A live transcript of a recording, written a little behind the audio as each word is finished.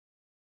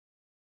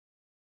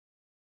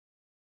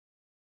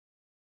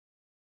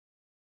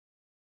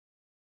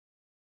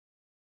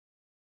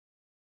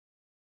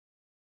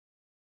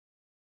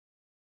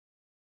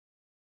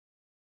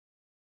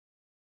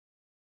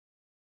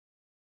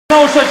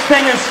no such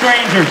thing as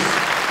strangers,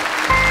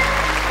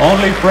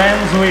 only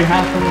friends we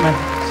haven't met.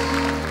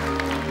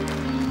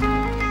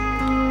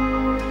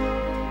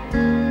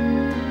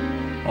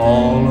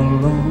 All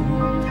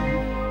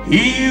alone,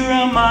 here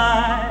am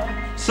I,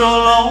 so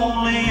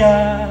lonely I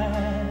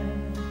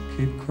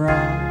could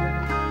cry,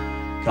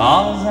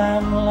 'cause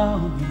I'm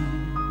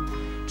longing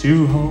to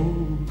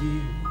hold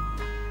you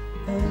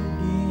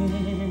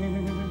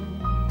again.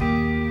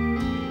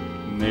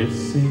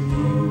 Missing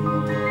you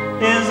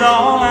is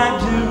all I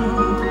do,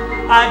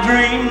 I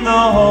dream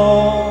the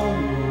whole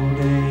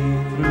day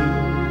through,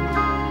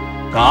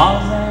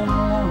 'cause I'm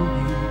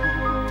longing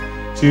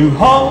to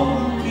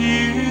hold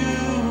you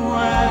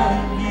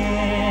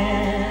again.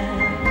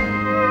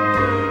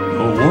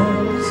 The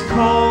world is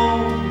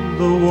cold,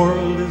 the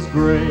world is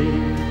gray,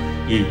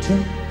 you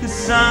took the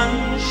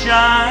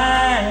sunshine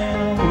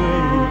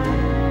away.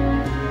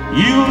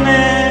 You'll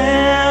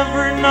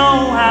never know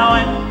how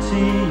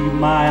empty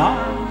my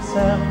arms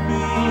have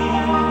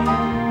been,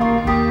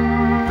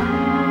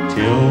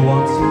 till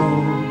once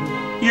more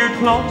you're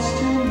close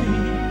to me,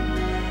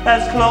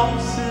 as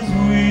close as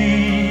we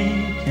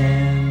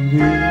can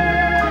be.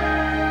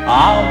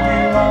 I'll be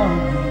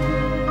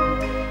longing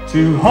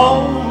to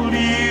hold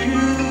you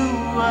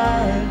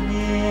again.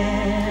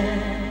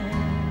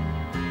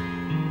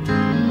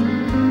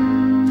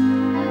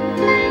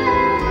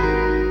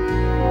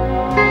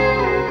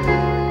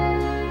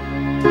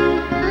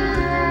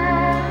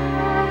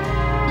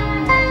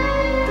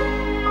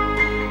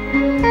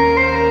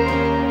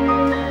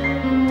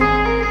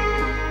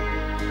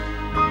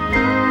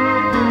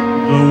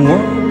 The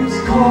world is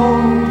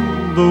cold,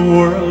 the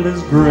world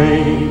is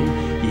gray,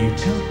 you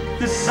took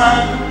the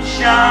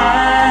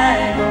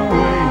sunshine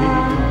away.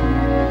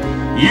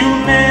 You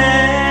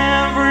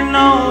never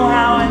know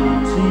how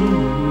empty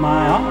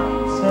my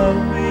arms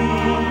have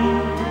been,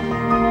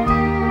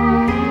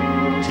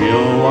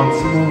 till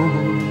once more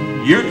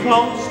you're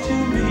close to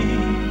me,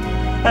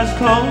 as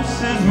close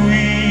as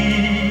we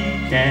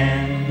can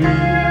be.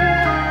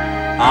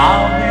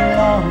 I'll be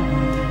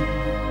longing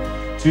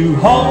to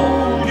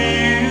hold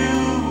you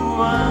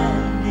again.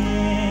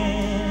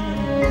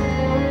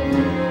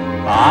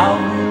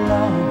 I'll be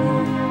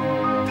longing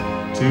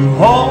to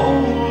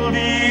hold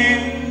you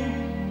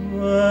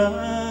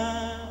again.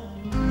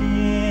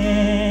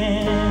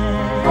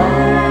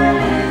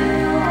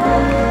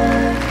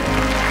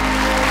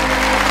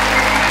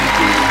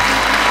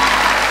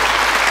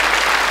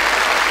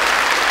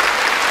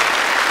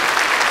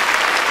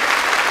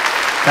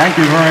 Thank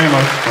you very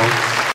much, folks.